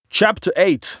Chapter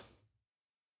 8.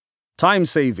 Time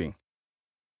saving.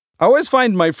 I always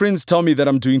find my friends tell me that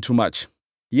I'm doing too much,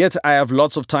 yet I have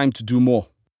lots of time to do more.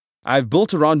 I've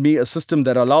built around me a system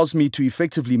that allows me to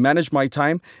effectively manage my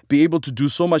time, be able to do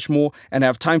so much more, and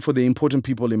have time for the important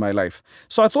people in my life.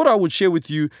 So I thought I would share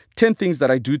with you 10 things that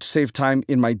I do to save time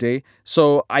in my day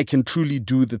so I can truly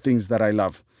do the things that I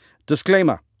love.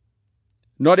 Disclaimer.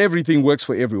 Not everything works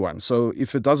for everyone, so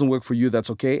if it doesn't work for you, that's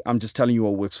okay. I'm just telling you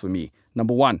what works for me.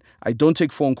 Number 1, I don't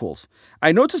take phone calls.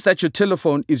 I notice that your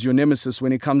telephone is your nemesis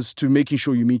when it comes to making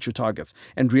sure you meet your targets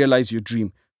and realize your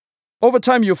dream. Over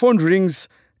time, your phone rings,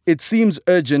 it seems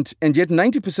urgent, and yet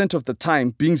 90% of the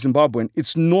time, being Zimbabwean,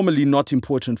 it's normally not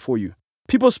important for you.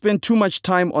 People spend too much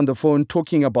time on the phone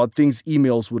talking about things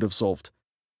emails would have solved.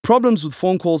 Problems with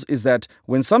phone calls is that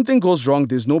when something goes wrong,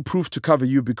 there's no proof to cover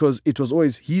you because it was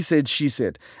always he said, she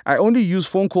said. I only use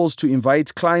phone calls to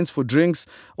invite clients for drinks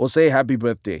or say happy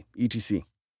birthday, etc.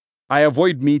 I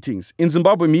avoid meetings. In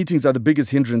Zimbabwe, meetings are the biggest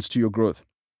hindrance to your growth.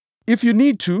 If you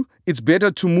need to, it's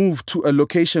better to move to a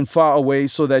location far away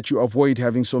so that you avoid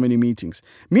having so many meetings.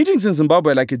 Meetings in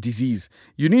Zimbabwe are like a disease.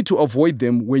 You need to avoid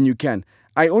them when you can.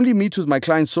 I only meet with my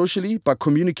clients socially, but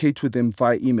communicate with them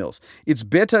via emails. It's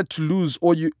better to lose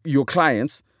all your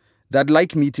clients that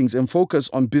like meetings and focus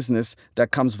on business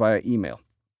that comes via email.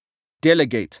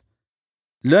 Delegate.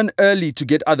 Learn early to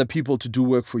get other people to do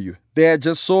work for you. There are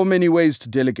just so many ways to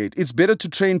delegate. It's better to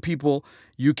train people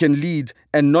you can lead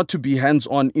and not to be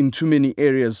hands-on in too many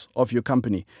areas of your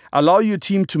company. Allow your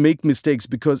team to make mistakes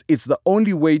because it's the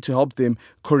only way to help them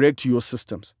correct your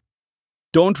systems.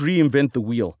 Don't reinvent the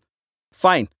wheel.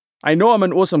 Fine, I know I'm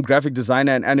an awesome graphic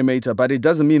designer and animator, but it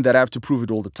doesn't mean that I have to prove it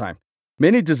all the time.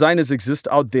 Many designers exist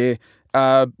out there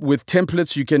with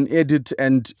templates you can edit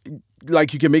and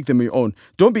you can make them your own.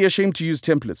 Don't be ashamed to use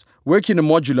templates. Work in a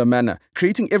modular manner.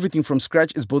 Creating everything from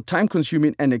scratch is both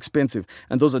time-consuming and expensive,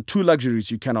 and those are two luxuries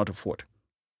you cannot afford.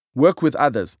 Work with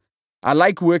others. I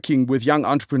like working with young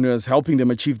entrepreneurs, helping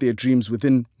them achieve their dreams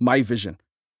within my vision.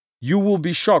 You will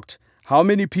be shocked how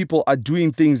many people are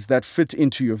doing things that fit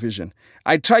into your vision.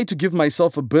 I try to give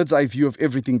myself a bird's eye view of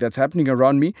everything that's happening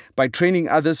around me by training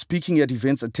others, speaking at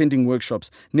events, attending workshops.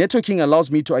 Networking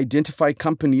allows me to identify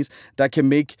companies that can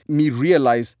make me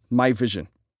realize my vision.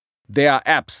 There are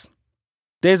apps.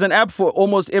 There's an app for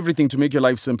almost everything to make your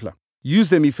life simpler. Use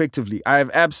them effectively. I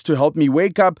have apps to help me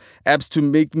wake up, apps to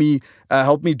make me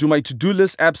help me do my to-do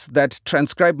list, apps that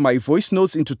transcribe my voice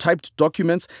notes into typed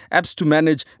documents, apps to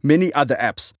manage many other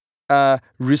apps.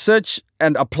 Research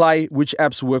and apply which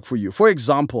apps work for you. For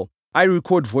example, I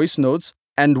record voice notes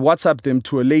and WhatsApp them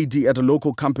to a lady at a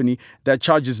local company that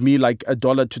charges me like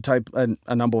 $1 to type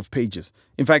a number of pages.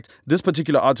 In fact, this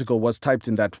particular article was typed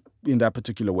in that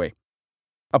particular way.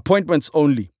 Appointments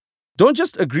only. Don't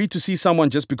just agree to see someone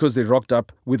just because they rocked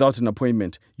up without an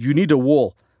appointment. You need a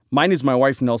wall. Mine is my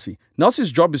wife, Nelsie.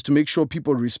 Nelsie's job is to make sure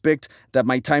people respect that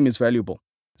my time is valuable.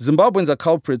 Zimbabweans are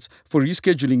culprits for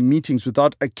rescheduling meetings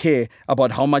without a care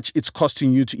about how much it's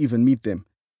costing you to even meet them.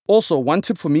 Also, one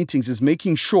tip for meetings is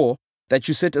making sure that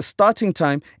you set a starting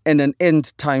time and an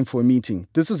end time for a meeting.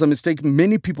 This is a mistake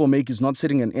many people make, is not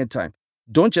setting an end time.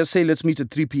 Don't just say let's meet at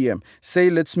 3 p.m.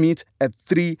 Say let's meet at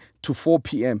 3 to 4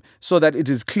 p.m. so that it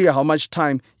is clear how much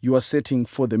time you are setting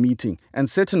for the meeting.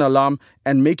 And set an alarm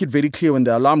and make it very clear when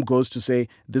the alarm goes to say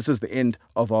this is the end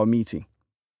of our meeting.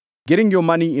 Getting your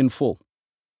money in full.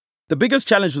 The biggest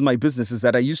challenge with my business is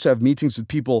that I used to have meetings with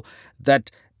people that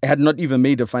had not even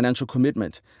made a financial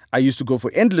commitment. I used to go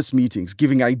for endless meetings,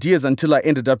 giving ideas until I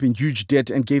ended up in huge debt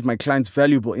and gave my clients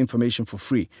valuable information for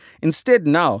free. Instead,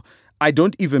 now, I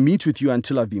don't even meet with you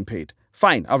until I've been paid.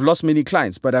 Fine, I've lost many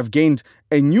clients, but I've gained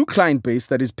a new client base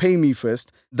that is paying me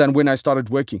first than when I started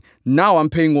working. Now I'm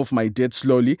paying off my debt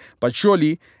slowly but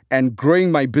surely and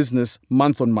growing my business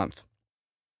month on month.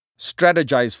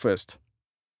 Strategize first.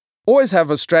 Always have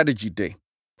a strategy day.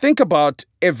 Think about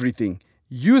everything.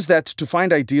 Use that to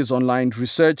find ideas online,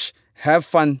 research, have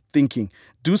fun thinking.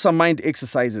 Do some mind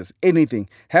exercises, anything.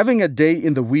 Having a day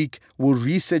in the week will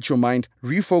reset your mind,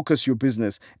 refocus your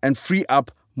business, and free up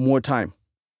more time.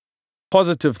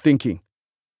 Positive thinking.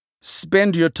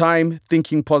 Spend your time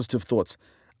thinking positive thoughts.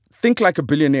 Think like a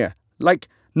billionaire.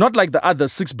 Not like the other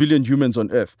 6 billion humans on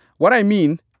Earth. What I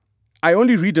mean, I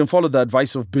only read and follow the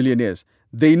advice of billionaires.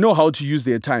 They know how to use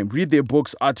their time. Read their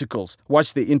books, articles,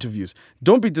 watch their interviews.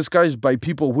 Don't be discouraged by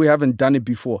people who haven't done it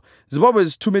before. Zimbabwe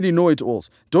has too many know-it-alls.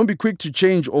 Don't be quick to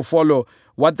change or follow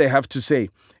what they have to say.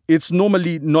 It's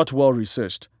normally not well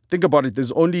researched. Think about it.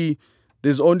 There's only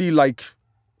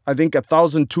I think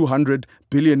 1,200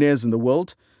 billionaires in the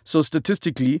world. So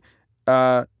statistically,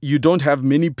 you don't have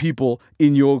many people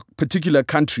in your particular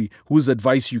country whose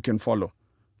advice you can follow.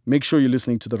 Make sure you're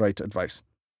listening to the right advice.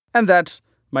 And that,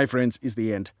 my friends, is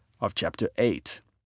the end of chapter 8.